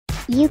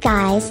You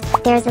guys,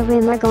 there's a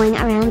rumor going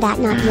around that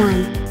not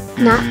one,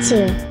 not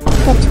two,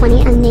 but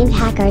 20 unnamed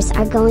hackers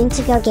are going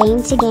to go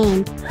game to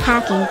game,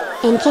 hacking,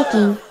 and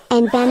kicking,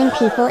 and banning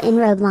people in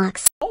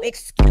Roblox.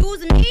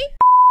 Excuse me?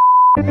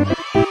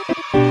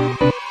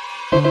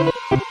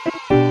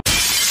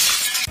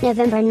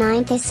 November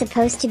 9th is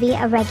supposed to be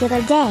a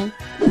regular day,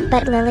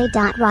 but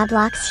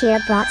Lily.Roblox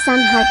here brought some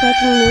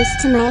heartbreaking news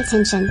to my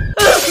attention.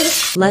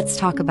 Let's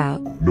talk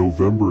about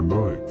November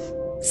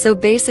 9th. So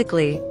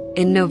basically,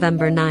 in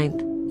November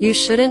 9th, you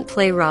shouldn't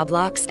play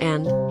Roblox,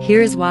 and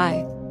here's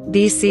why.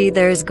 BC,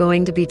 there's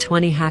going to be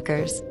 20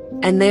 hackers,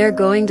 and they are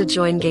going to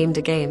join game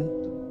to game.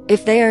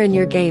 If they are in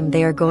your game,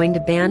 they are going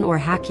to ban or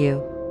hack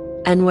you.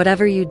 And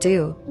whatever you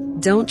do,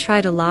 don't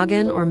try to log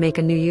in or make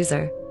a new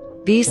user.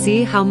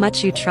 BC, how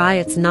much you try,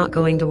 it's not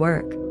going to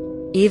work.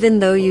 Even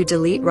though you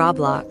delete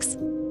Roblox,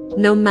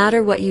 no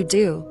matter what you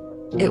do,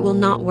 it will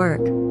not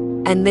work.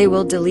 And they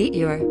will delete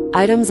your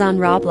items on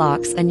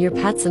Roblox and your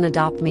pets and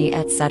Adopt Me,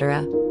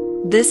 etc.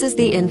 This is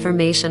the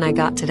information I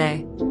got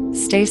today.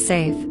 Stay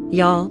safe,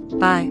 y'all.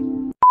 Bye.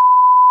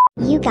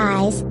 You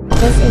guys,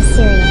 this is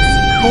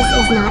serious. This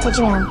is not a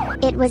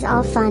drill. It was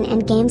all fun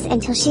and games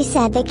until she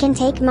said they can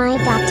take my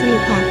Adopt Me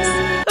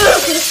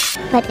pets.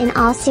 But in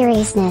all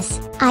seriousness,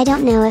 I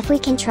don't know if we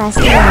can trust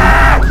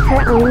her.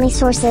 Her only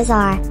sources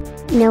are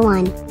no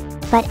one.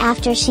 But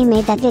after she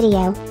made that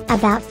video,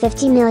 about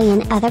 50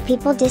 million other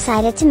people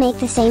decided to make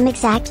the same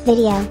exact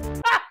video.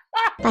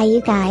 Bye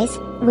you guys,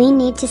 we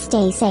need to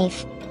stay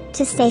safe.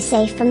 To stay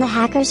safe from the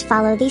hackers,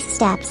 follow these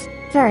steps.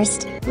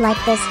 First,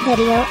 like this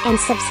video and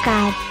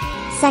subscribe.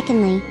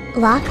 Secondly,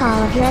 lock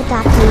all of your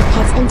Adopt Me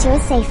pets into a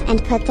safe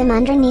and put them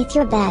underneath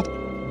your bed.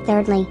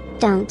 Thirdly,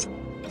 don't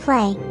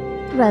play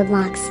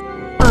Roblox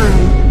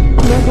on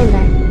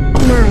November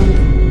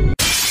 9th.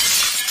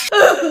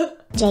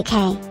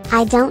 JK,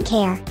 I don't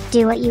care,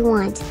 do what you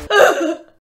want.